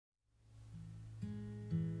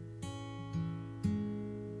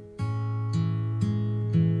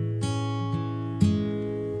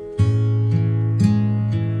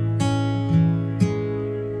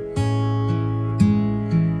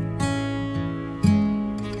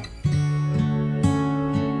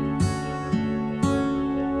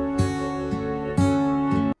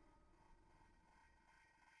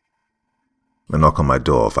knock on my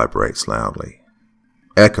door vibrates loudly,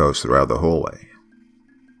 echoes throughout the hallway.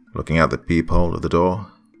 Looking out the peephole of the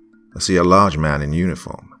door, I see a large man in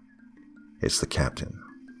uniform. It's the captain.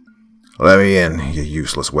 "Let me in, you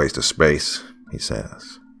useless waste of space," he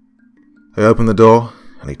says. I open the door,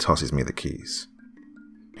 and he tosses me the keys.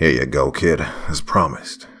 "Here you go, kid, as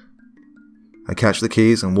promised." I catch the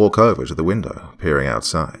keys and walk over to the window, peering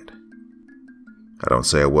outside. I don't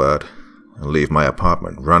say a word, and leave my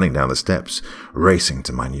apartment running down the steps, racing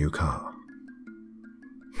to my new car.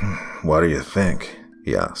 "What do you think?"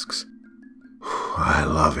 he asks. "I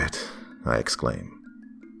love it," I exclaim,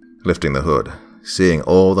 lifting the hood, seeing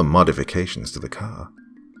all the modifications to the car.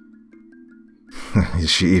 "Is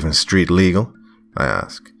she even street legal?" I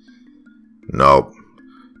ask. "Nope,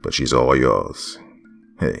 but she's all yours.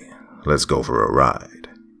 Hey, let's go for a ride,"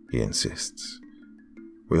 he insists.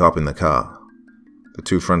 We hop in the car. The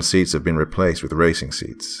 2 front seats have been replaced with racing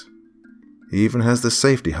seats. He even has the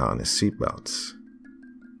safety harness seatbelts.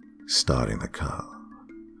 Starting the car.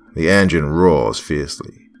 The engine roars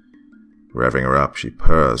fiercely. Revving her up, she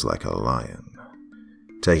purrs like a lion.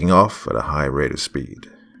 Taking off at a high rate of speed,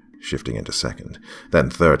 shifting into second, then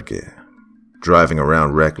third gear, driving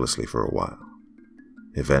around recklessly for a while,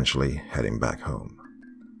 eventually heading back home.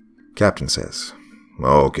 Captain says,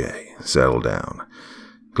 "Okay, settle down.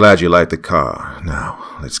 Glad you liked the car.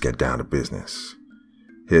 Now, let's get down to business.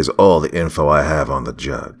 Here's all the info I have on the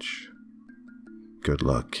judge." Good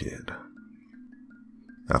luck, kid.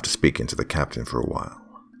 After speaking to the captain for a while,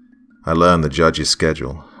 I learn the judge's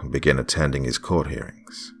schedule and begin attending his court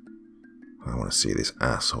hearings. I want to see this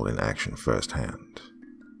asshole in action firsthand.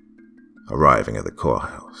 Arriving at the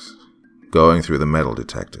courthouse, going through the metal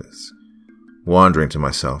detectors, wondering to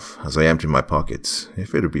myself as I empty my pockets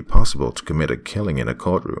if it would be possible to commit a killing in a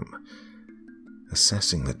courtroom.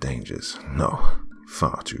 Assessing the dangers, no,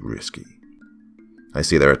 far too risky. I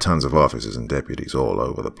see there are tons of officers and deputies all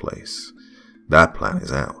over the place. That plan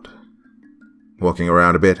is out. Walking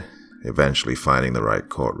around a bit, eventually finding the right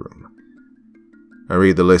courtroom. I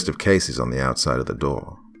read the list of cases on the outside of the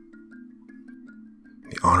door.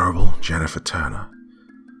 The Honorable Jennifer Turner.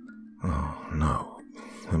 Oh, no.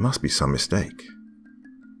 There must be some mistake.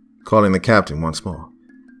 Calling the captain once more.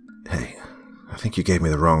 "Hey, I think you gave me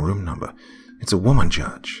the wrong room number. It's a woman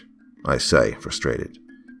judge," I say, frustrated.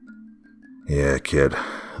 "Yeah, kid,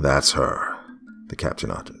 that's her," the captain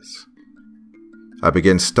utters. I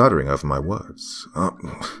begin stuttering over my words.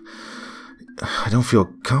 I don't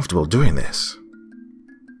feel comfortable doing this."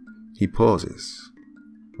 He pauses.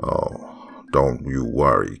 "Oh, don't you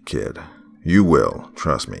worry, kid. You will,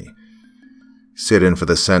 trust me. Sit in for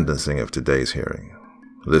the sentencing of today's hearing.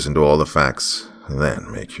 Listen to all the facts,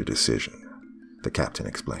 then make your decision," the captain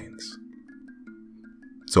explains.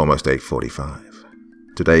 It's almost 8:45.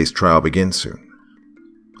 Today's trial begins soon.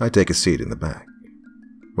 I take a seat in the back,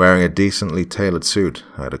 wearing a decently tailored suit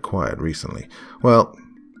I had acquired recently. Well,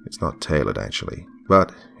 it's not tailored actually,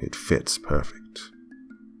 but it fits perfect.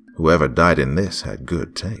 Whoever dyed in this had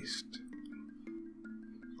good taste.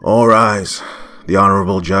 "All rise. The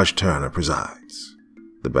Honorable Judge Turner presides,"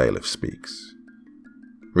 the bailiff speaks,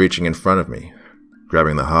 reaching in front of me,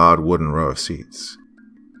 grabbing the hard wooden row of seats.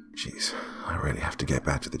 Jeez, I really have to get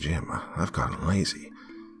back to the gym. I've gotten lazy.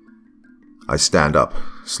 I stand up,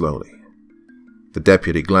 slowly. The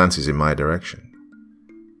deputy glances in my direction.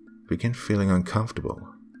 Begin feeling uncomfortable,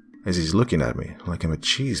 as he's looking at me like I'm a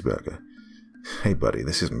cheeseburger. Hey buddy,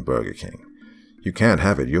 this isn't Burger King. You can't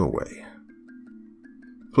have it your way.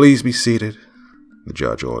 "Please be seated," the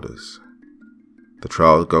judge orders. The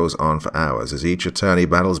trial goes on for hours as each attorney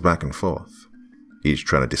battles back and forth, each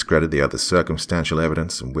trying to discredit the other's circumstantial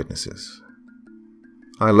evidence and witnesses.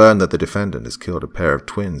 I learned that the defendant has killed a pair of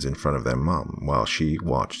twins in front of their mom while she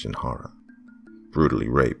watched in horror, brutally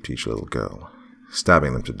raped each little girl,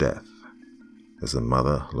 stabbing them to death, as the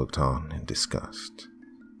mother looked on in disgust.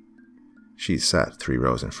 She sat 3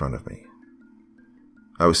 rows in front of me.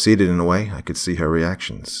 I was seated in a way I could see her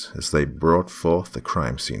reactions as they brought forth the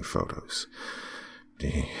crime scene photos.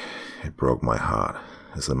 It broke my heart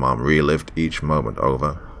as the mom relived each moment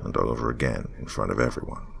over and over again in front of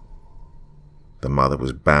everyone. The mother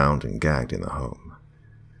was bound and gagged in the home,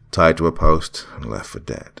 tied to a post and left for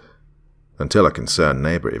dead, until a concerned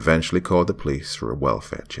neighbor eventually called the police for a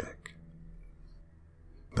welfare check.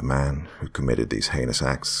 The man who committed these heinous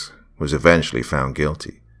acts was eventually found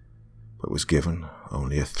guilty, but was given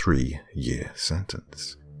only a 3-year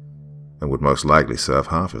sentence, and would most likely serve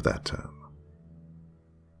half of that term.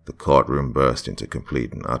 The courtroom burst into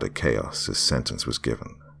complete and utter chaos as sentence was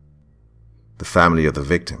given. The family of the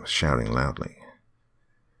victims shouting loudly.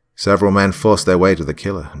 Several men forced their way to the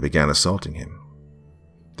killer and began assaulting him,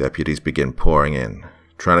 Deputies begin pouring in,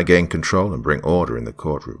 trying to gain control and bring order in the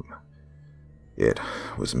courtroom. It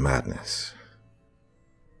was madness.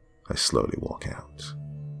 I slowly walk out,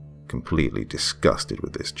 completely disgusted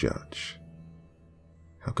with this judge.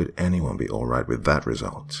 How could anyone be alright with that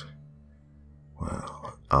result?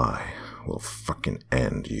 Well, I will fucking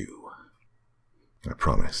end you. I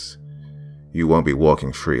promise. You won't be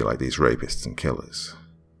walking free like these rapists and killers.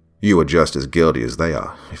 You are just as guilty as they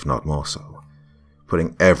are, if not more so,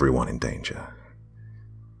 putting everyone in danger.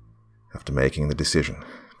 After making the decision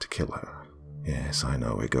to kill her, yes, I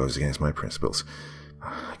know it goes against my principles,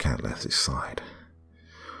 I can't let this slide.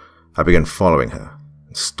 I begin following her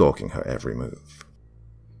and stalking her every move,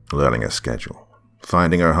 learning her schedule,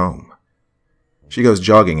 finding her home. She goes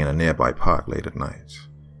jogging in a nearby park late at night.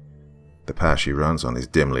 The path she runs on is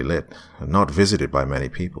dimly lit and not visited by many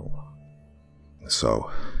people. So,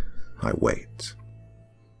 I wait.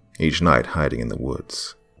 Each night hiding in the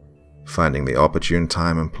woods, finding the opportune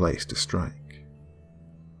time and place to strike.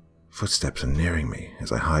 Footsteps are nearing me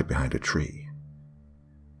as I hide behind a tree.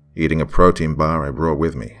 Eating a protein bar I brought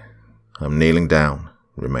with me, I'm kneeling down,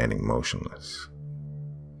 remaining motionless.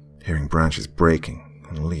 Hearing branches breaking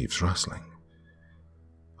and leaves rustling.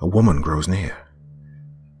 A woman grows near.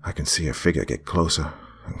 I can see her figure get closer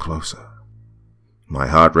and closer. My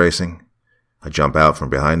heart racing, I jump out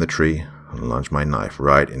from behind the tree and lunge my knife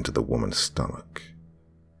right into the woman's stomach.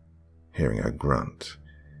 Hearing her grunt,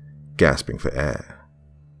 gasping for air,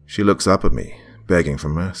 she looks up at me, begging for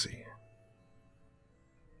mercy.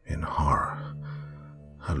 In horror,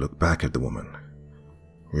 I look back at the woman,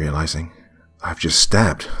 realizing I've just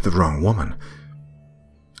stabbed the wrong woman.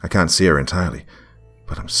 I can't see her entirely,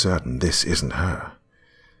 but I'm certain this isn't her.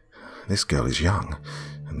 This girl is young,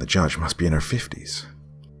 and the judge must be in her 50s.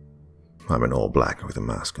 I'm in all black with a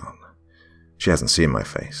mask on. She hasn't seen my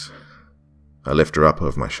face. I lift her up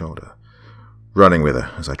over my shoulder, running with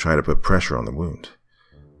her as I try to put pressure on the wound.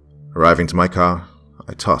 Arriving to my car,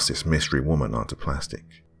 I toss this mystery woman onto plastic.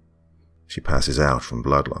 She passes out from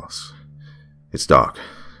blood loss. It's dark.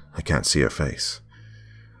 I can't see her face.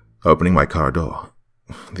 Opening my car door,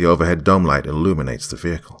 the overhead dome light illuminates the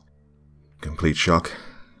vehicle. Complete shock,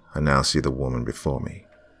 I now see the woman before me.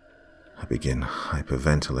 I begin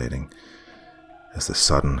hyperventilating as the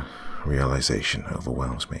sudden realization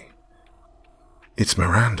overwhelms me. It's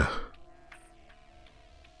Miranda.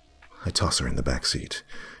 I toss her in the back seat,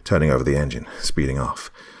 turning over the engine, speeding off,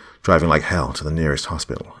 driving like hell to the nearest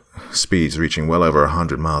hospital, speeds reaching well over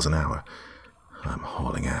 100 miles an hour. I'm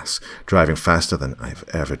hauling ass, driving faster than I've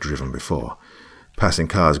ever driven before, passing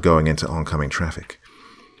cars going into oncoming traffic.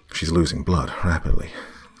 She's losing blood rapidly.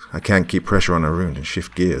 I can't keep pressure on her wound and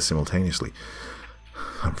shift gears simultaneously.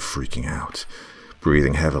 I'm freaking out,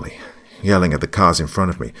 breathing heavily, yelling at the cars in front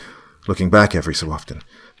of me, looking back every so often.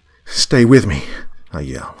 Stay with me, I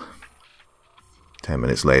yell. 10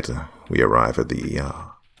 minutes later, we arrive at the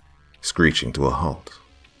ER, screeching to a halt.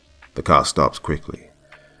 The car stops quickly.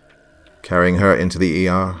 Carrying her into the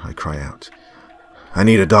ER, I cry out, I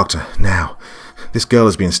need a doctor, now. This girl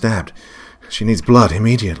has been stabbed. She needs blood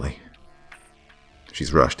immediately.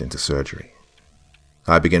 She's rushed into surgery.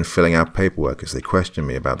 I begin filling out paperwork as they question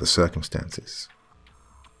me about the circumstances.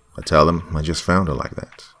 I tell them I just found her like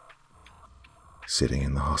that. Sitting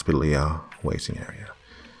in the hospital ER waiting area,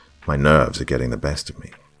 my nerves are getting the best of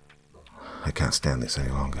me. I can't stand this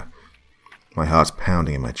any longer. My heart's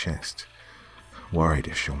pounding in my chest, worried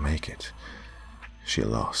if she'll make it. She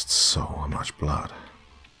lost so much blood.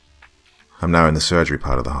 I'm now in the surgery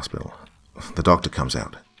part of the hospital. The doctor comes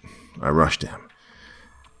out. I rush to him.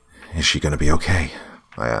 Is she going to be okay?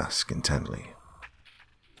 I ask intently.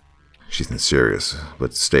 She's in serious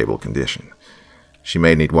but stable condition. She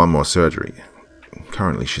may need one more surgery.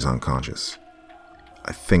 Currently she's unconscious.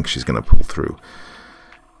 I think she's going to pull through.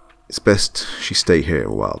 It's best she stay here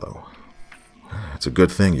a while though. It's a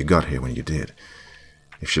good thing you got here when you did.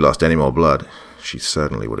 If she lost any more blood, she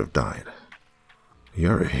certainly would have died.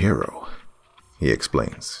 You're a hero, he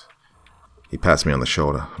explains. He pats me on the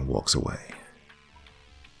shoulder and walks away.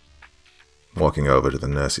 Walking over to the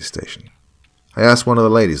nurse's station, I ask one of the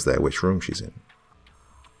ladies there which room she's in.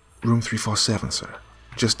 Room 347, sir.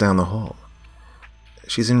 Just down the hall.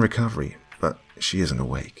 She's in recovery, but she isn't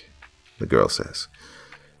awake, the girl says.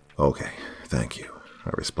 Okay, thank you, I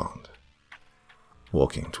respond.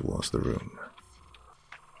 Walking towards the room.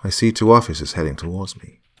 I see two officers heading towards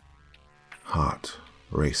me. Heart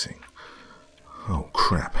racing. Oh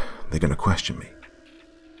crap, they're going to question me.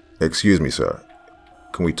 Excuse me, sir.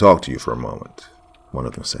 Can we talk to you for a moment? One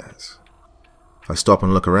of them says. I stop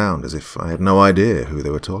and look around as if I had no idea who they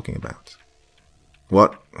were talking about.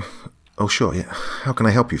 What? "Oh, sure, yeah. How can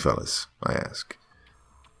I help you fellas?" I ask.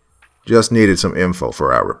 "Just needed some info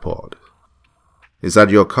for our report. Is that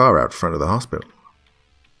your car out front of the hospital?"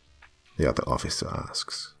 The other officer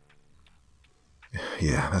asks.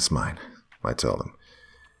 "Yeah, that's mine," I tell them.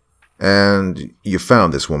 "And you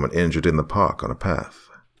found this woman injured in the park on a path?"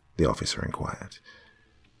 the officer inquired.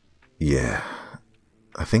 "Yeah,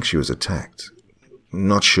 I think she was attacked.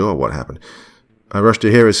 Not sure what happened. I rushed her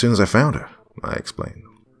here as soon as I found her," I explain.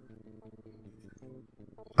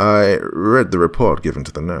 "I read the report given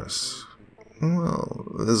to the nurse. Well,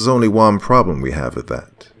 there's only one problem we have with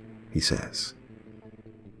that," he says.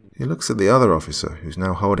 He looks at the other officer, who's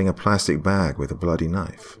now holding a plastic bag with a bloody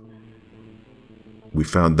knife. "We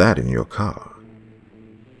found that in your car.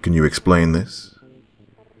 Can you explain this?"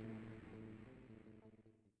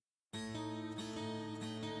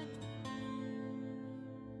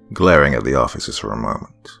 Glaring at the officers for a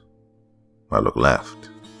moment, I look left,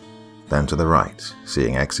 then to the right,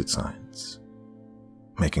 seeing exit signs.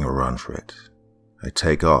 Making a run for it, I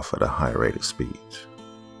take off at a high rate of speed,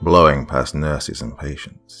 blowing past nurses and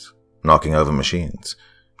patients, knocking over machines,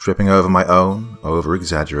 tripping over my own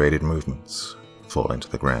over-exaggerated movements, falling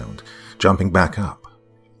to the ground, jumping back up.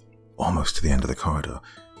 Almost to the end of the corridor,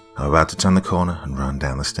 I'm about to turn the corner and run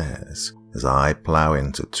down the stairs as I plow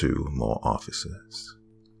into two more officers.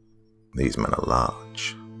 These men are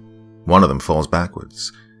large. One of them falls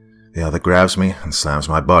backwards. The other grabs me and slams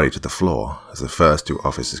my body to the floor as the first two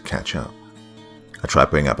officers catch up. I try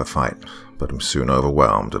putting up a fight, but am soon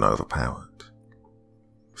overwhelmed and overpowered.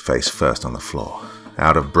 Face first on the floor,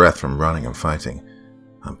 out of breath from running and fighting,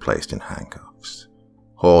 I'm placed in handcuffs,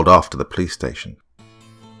 hauled off to the police station.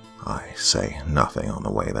 I say nothing on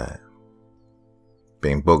the way there.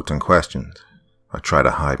 Being booked and questioned, I try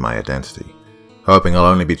to hide my identity, hoping I'll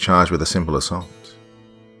only be charged with a simple assault.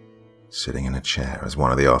 Sitting in a chair as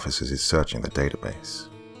one of the officers is searching the database,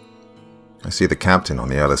 I see the captain on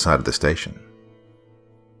the other side of the station.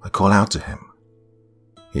 I call out to him.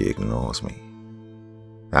 He ignores me.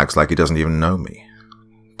 Acts like he doesn't even know me.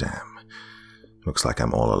 Damn. Looks like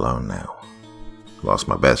I'm all alone now. Lost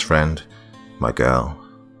my best friend, my girl,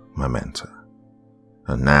 my mentor.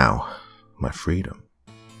 And now, my freedom.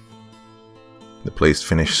 The police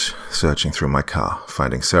finish searching through my car,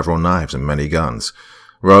 finding several knives and many guns,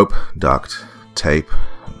 rope, duct, tape,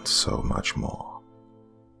 and so much more.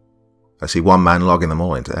 I see one man logging them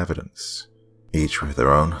all into evidence, each with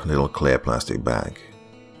their own little clear plastic bag,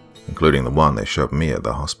 including the one they showed me at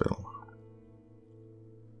the hospital.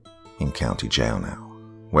 In county jail now,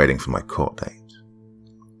 waiting for my court date.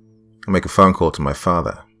 I make a phone call to my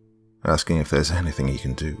father, asking if there's anything he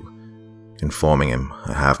can do, informing him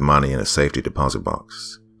I have money in a safety deposit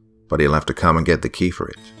box, but he'll have to come and get the key for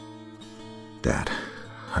it. "Dad,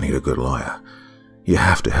 I need a good lawyer. You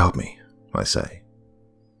have to help me," I say.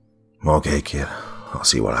 "Okay, kid, I'll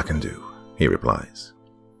see what I can do," he replies.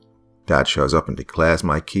 Dad shows up and declares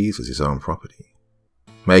my keys as his own property,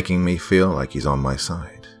 making me feel like he's on my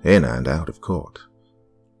side, in and out of court.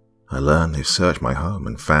 I learn they've searched my home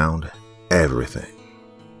and found everything.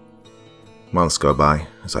 Months go by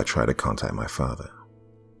as I try to contact my father.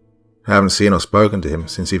 I haven't seen or spoken to him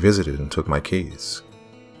since he visited and took my keys.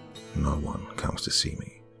 No one comes to see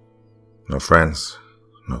me. No friends,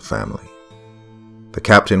 no family. The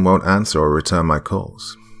captain won't answer or return my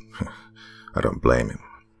calls. I don't blame him.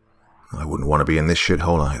 I wouldn't want to be in this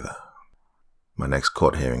shithole either. My next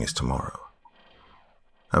court hearing is tomorrow.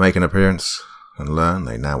 I make an appearance and learn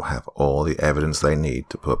they now have all the evidence they need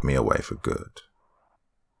to put me away for good.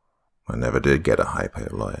 I never did get a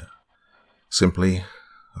high-paid lawyer. Simply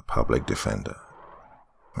a public defender.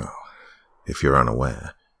 Well, if you're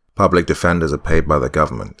unaware, public defenders are paid by the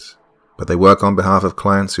government, but they work on behalf of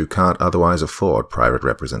clients who can't otherwise afford private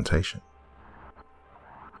representation.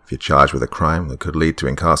 If you're charged with a crime that could lead to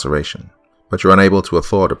incarceration, but you're unable to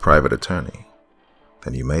afford a private attorney,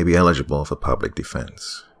 then you may be eligible for public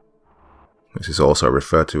defense. This is also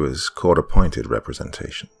referred to as court-appointed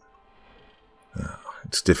representation.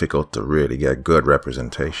 It's difficult to really get good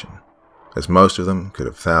representation, as most of them could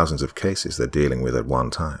have thousands of cases they're dealing with at one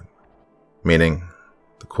time, meaning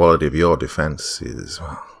the quality of your defense is,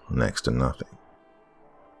 well, next to nothing.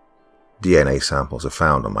 DNA samples are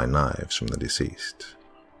found on my knives from the deceased.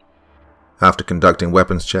 After conducting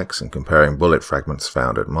weapons checks and comparing bullet fragments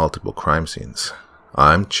found at multiple crime scenes,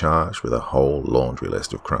 I'm charged with a whole laundry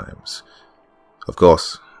list of crimes. Of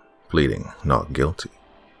course, pleading not guilty.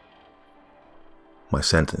 My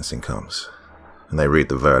sentencing comes, and they read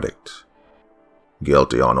the verdict.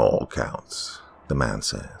 "Guilty on all counts," the man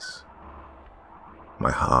says.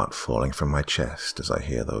 My heart falling from my chest as I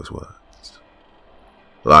hear those words.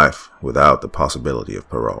 Life without the possibility of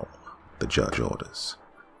parole, the judge orders.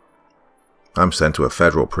 I'm sent to a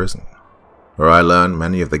federal prison, where I learn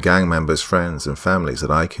many of the gang members' friends and families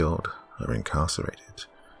that I killed are incarcerated.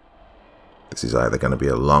 This is either going to be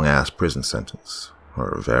a long-ass prison sentence, or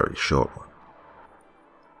a very short one.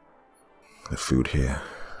 The food here,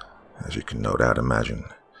 as you can no doubt imagine,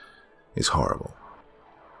 is horrible.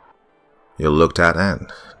 You're looked at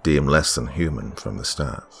and deemed less than human from the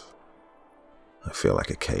staff. I feel like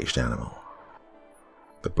a caged animal.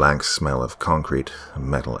 The blank smell of concrete and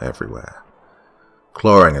metal everywhere.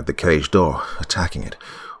 Clawing at the cage door, attacking it,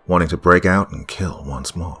 wanting to break out and kill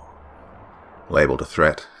once more. Labeled a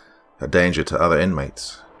threat, a danger to other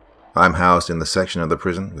inmates, I'm housed in the section of the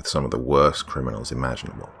prison with some of the worst criminals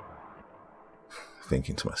imaginable.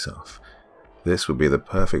 Thinking to myself, this would be the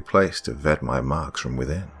perfect place to vet my marks from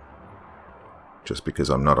within. Just because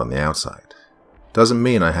I'm not on the outside doesn't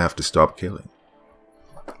mean I have to stop killing.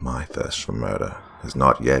 My thirst for murder has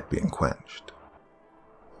not yet been quenched.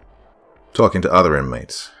 Talking to other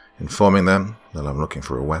inmates, informing them that I'm looking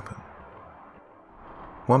for a weapon.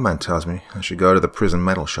 One man tells me I should go to the prison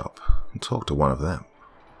metal shop and talk to one of them.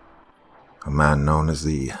 A man known as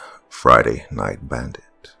the Friday Night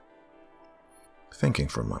Bandit. Thinking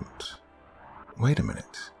for a moment. Wait a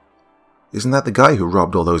minute. Isn't that the guy who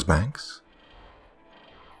robbed all those banks?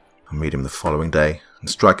 I meet him the following day and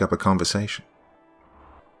strike up a conversation.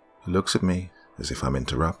 He looks at me as if I'm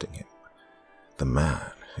interrupting him. The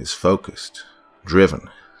man is focused, driven,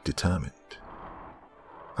 determined.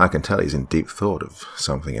 I can tell he's in deep thought of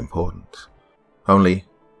something important. Only,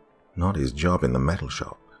 not his job in the metal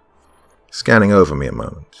shop. Scanning over me a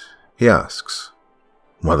moment, he asks,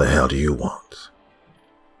 "What the hell do you want?"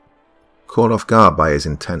 Caught off guard by his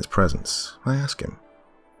intense presence, I ask him,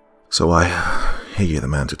 "So I hear you're the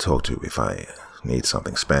man to talk to if I need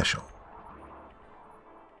something special."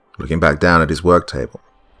 Looking back down at his work table,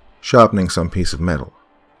 sharpening some piece of metal,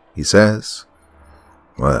 he says,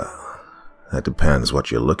 "Well, that depends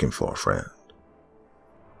what you're looking for, friend.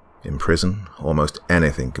 In prison, almost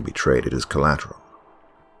anything can be traded as collateral.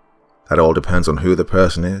 That all depends on who the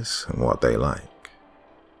person is and what they like.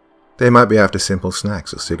 They might be after simple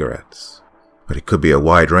snacks or cigarettes, but it could be a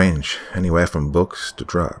wide range, anywhere from books to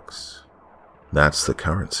drugs. That's the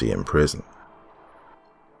currency in prison."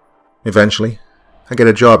 Eventually, I get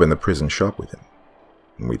a job in the prison shop with him,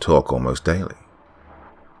 and we talk almost daily.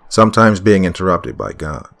 Sometimes being interrupted by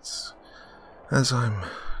guards, as I'm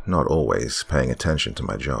not always paying attention to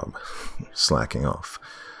my job, slacking off,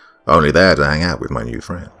 only there to hang out with my new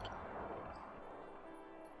friend.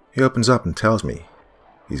 He opens up and tells me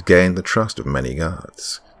he's gained the trust of many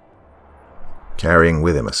guards, carrying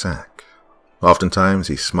with him a sack. Oftentimes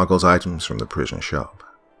he smuggles items from the prison shop.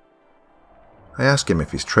 I ask him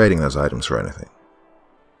if he's trading those items for anything.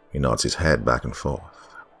 He nods his head back and forth,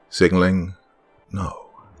 signaling no.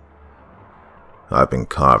 I've been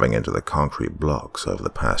carving into the concrete blocks over the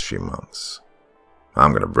past few months.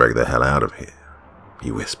 I'm going to break the hell out of here,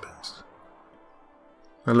 he whispers.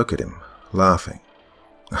 I look at him, laughing.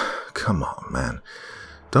 Come on, man.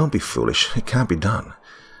 Don't be foolish. It can't be done.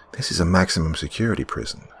 This is a maximum security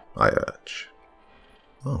prison, I urge.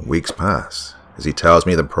 Weeks pass as he tells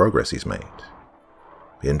me the progress he's made.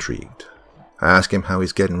 Intrigued, I ask him how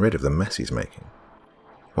he's getting rid of the mess he's making,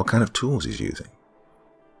 what kind of tools he's using.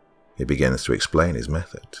 He begins to explain his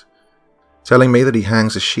method, telling me that he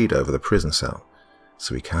hangs a sheet over the prison cell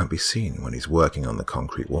so he can't be seen when he's working on the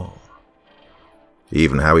concrete wall.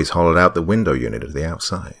 Even how he's hollowed out the window unit at the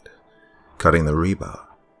outside, cutting the rebar,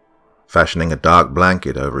 fashioning a dark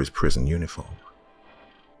blanket over his prison uniform.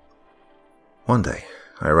 One day,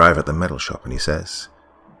 I arrive at the metal shop and he says,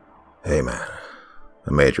 "Hey man,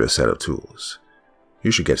 I made you a set of tools.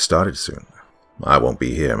 You should get started soon. I won't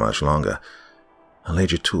be here much longer. I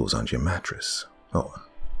laid your tools onto your mattress. Oh,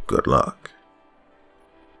 good luck."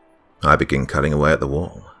 I begin cutting away at the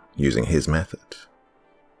wall, using his method.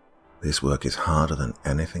 This work is harder than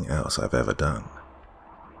anything else I've ever done.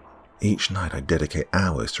 Each night I dedicate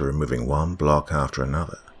hours to removing one block after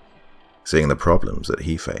another, seeing the problems that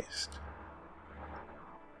he faced.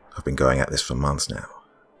 I've been going at this for months now.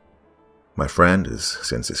 My friend has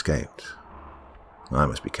since escaped. I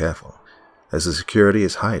must be careful, as the security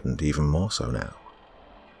is heightened even more so now,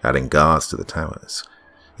 adding guards to the towers,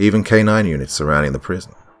 even K9 units surrounding the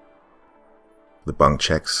prison. The bunk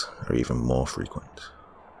checks are even more frequent.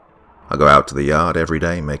 I go out to the yard every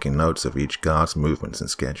day making notes of each guard's movements and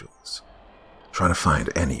schedules, trying to find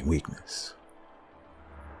any weakness.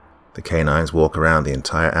 The K9s walk around the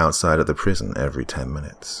entire outside of the prison every 10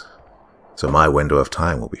 minutes, so my window of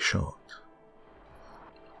time will be short.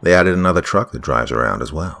 They added another truck that drives around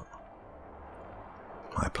as well.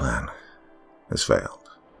 My plan has failed.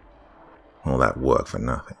 All that work for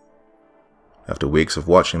nothing. After weeks of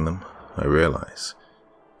watching them, I realize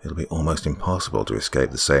it'll be almost impossible to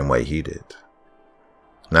escape the same way he did.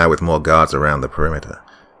 Now, with more guards around the perimeter,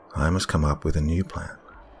 I must come up with a new plan.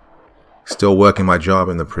 Still working my job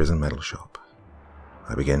in the prison metal shop,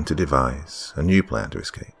 I begin to devise a new plan to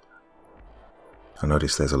escape. I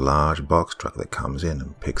notice there's a large box truck that comes in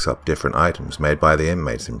and picks up different items made by the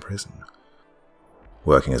inmates in prison.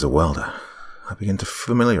 Working as a welder, I begin to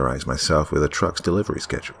familiarize myself with the truck's delivery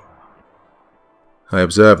schedule. I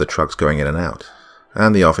observe the trucks going in and out,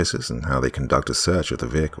 and the officers and how they conduct a search of the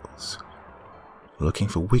vehicles, looking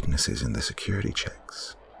for weaknesses in the security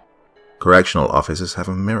checks. Correctional officers have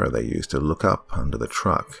a mirror they use to look up under the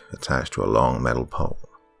truck attached to a long metal pole.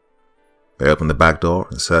 They open the back door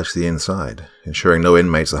and search the inside, ensuring no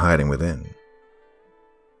inmates are hiding within.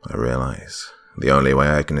 I realize the only way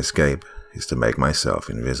I can escape is to make myself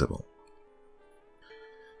invisible.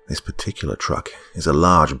 This particular truck is a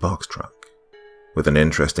large box truck, with an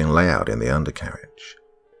interesting layout in the undercarriage.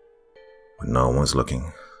 When no one's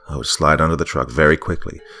looking, I would slide under the truck very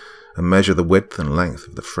quickly and measure the width and length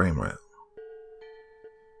of the frame rail.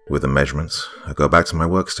 With the measurements, I go back to my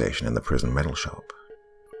workstation in the prison metal shop.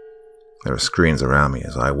 There are screens around me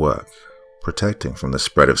as I work, protecting from the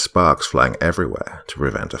spread of sparks flying everywhere to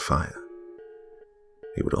prevent a fire.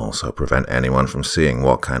 It would also prevent anyone from seeing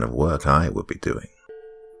what kind of work I would be doing.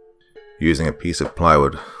 Using a piece of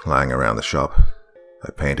plywood lying around the shop,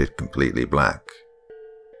 I painted completely black.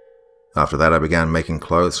 After that, I began making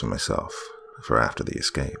clothes for myself for after the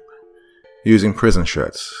escape. Using prison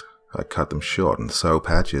shirts, I cut them short and sew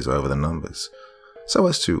patches over the numbers so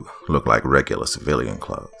as to look like regular civilian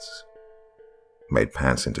clothes. Made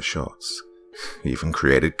pants into shorts, even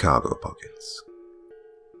created cargo pockets.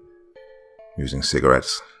 Using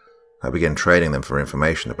cigarettes, I began trading them for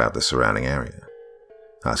information about the surrounding area,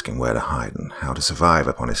 asking where to hide and how to survive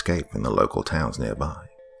upon escape in the local towns nearby.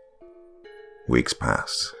 Weeks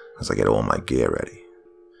pass as I get all my gear ready.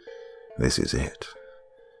 This is it.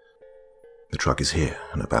 The truck is here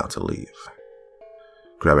and about to leave.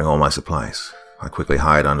 Grabbing all my supplies, I quickly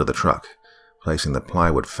hide under the truck, placing the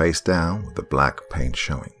plywood face down with the black paint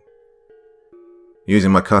showing.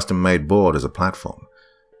 Using my custom-made board as a platform,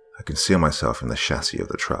 I conceal myself in the chassis of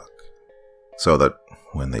the truck, so that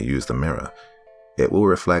when they use the mirror, it will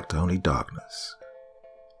reflect only darkness.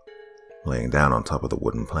 Laying down on top of the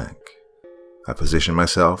wooden plank, I position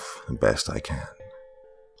myself the best I can.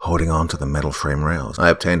 Holding on to the metal frame rails, I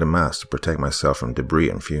obtained a mask to protect myself from debris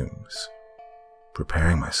and fumes.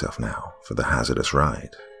 Preparing myself now for the hazardous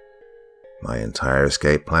ride. My entire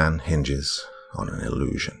escape plan hinges on an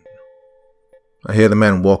illusion. I hear the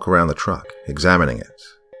men walk around the truck, examining it.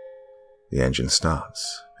 The engine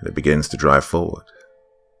starts, and it begins to drive forward.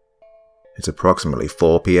 It's approximately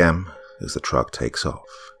 4 p.m. as the truck takes off,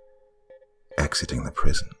 exiting the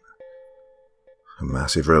prison. A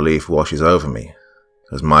massive relief washes over me,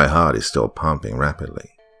 as my heart is still pumping rapidly.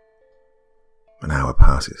 An hour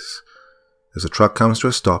passes, as the truck comes to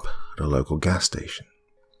a stop at a local gas station.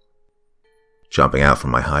 Jumping out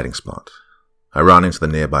from my hiding spot, I run into the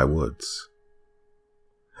nearby woods.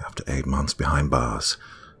 After 8 months behind bars,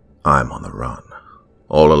 I'm on the run,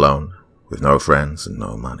 all alone, with no friends and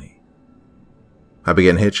no money. I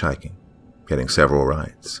begin hitchhiking, getting several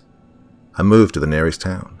rides. I move to the nearest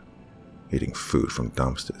town, eating food from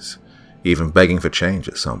dumpsters, even begging for change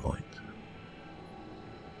at some point.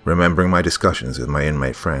 Remembering my discussions with my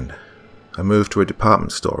inmate friend, I move to a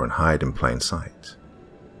department store and hide in plain sight.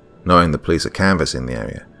 Knowing the police are canvassing the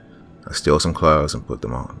area, I steal some clothes and put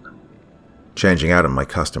them on, changing out of my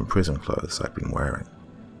custom prison clothes I'd been wearing,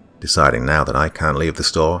 deciding now that I can't leave the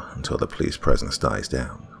store until the police presence dies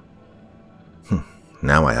down.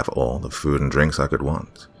 Now I have all the food and drinks I could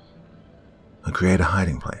want. I create a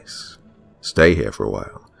hiding place, stay here for a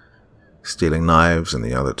while, stealing knives and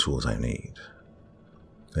the other tools I need.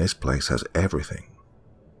 This place has everything.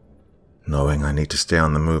 Knowing I need to stay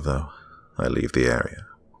on the move though, I leave the area.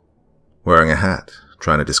 Wearing a hat,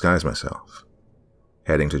 trying to disguise myself,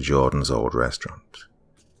 heading to Jordan's old restaurant,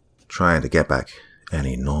 trying to get back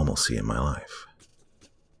any normalcy in my life.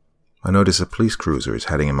 I notice a police cruiser is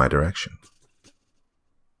heading in my direction.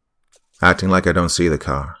 Acting like I don't see the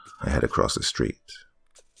car, I head across the street.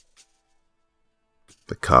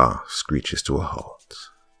 The car screeches to a halt.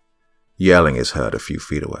 Yelling is heard a few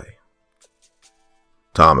feet away.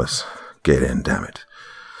 "Thomas, get in, damn it.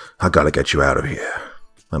 I gotta get you out of here,"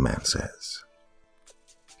 the man says.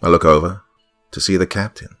 I look over to see the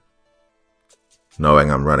captain.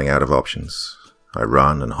 Knowing I'm running out of options, I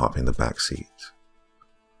run and hop in the back seat.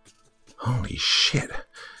 "Holy shit,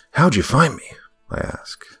 how'd you find me?" I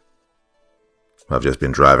ask. "I've just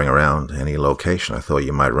been driving around any location I thought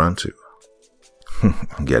you might run to."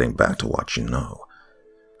 "Getting back to what you know.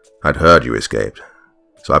 I'd heard you escaped,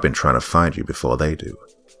 so I've been trying to find you before they do.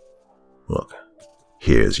 Look,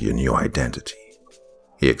 here's your new identity,"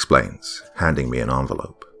 he explains, handing me an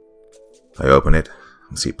envelope. I open it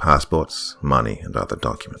and see passports, money, and other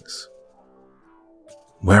documents.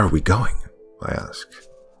 "Where are we going?" I ask.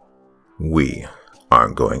 "We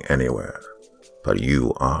aren't going anywhere, but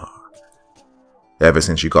you are. Ever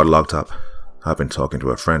since you got locked up, I've been talking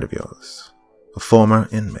to a friend of yours, a former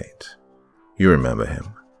inmate. You remember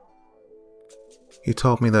him. He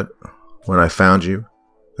told me that when I found you,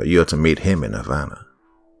 that you're to meet him in Havana.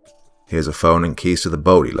 Here's a phone and keys to the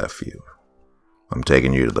boat he left for you. I'm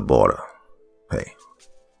taking you to the border. Hey,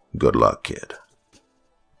 good luck, kid."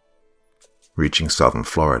 Reaching southern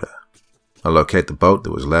Florida, I locate the boat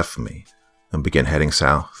that was left for me and begin heading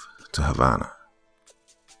south to Havana.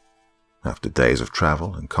 After days of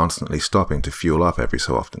travel and constantly stopping to fuel up every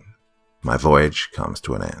so often, my voyage comes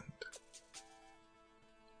to an end.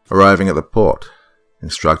 Arriving at the port,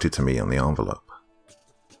 instructed to me on the envelope,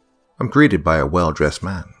 I'm greeted by a well-dressed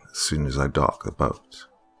man as soon as I dock the boat.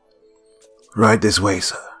 "Right this way,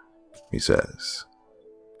 sir," he says.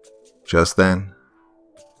 Just then,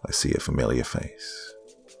 I see a familiar face.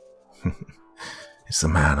 It's the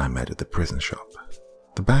man I met at the prison shop,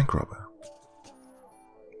 the bank robber.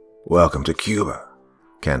 "Welcome to Cuba,"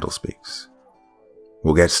 Kendall speaks.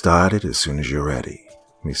 "We'll get started as soon as you're ready,"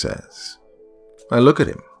 he says. I look at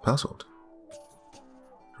him, puzzled.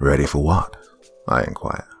 "Ready for what?" I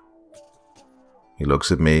inquire. He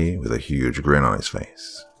looks at me with a huge grin on his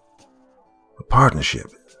face. "A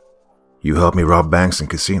partnership. You help me rob banks and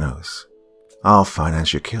casinos. I'll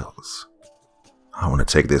finance your kills. I want to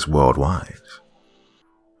take this worldwide.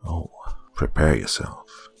 Oh, prepare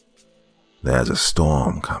yourself. There's a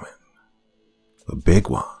storm coming. A big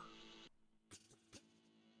one."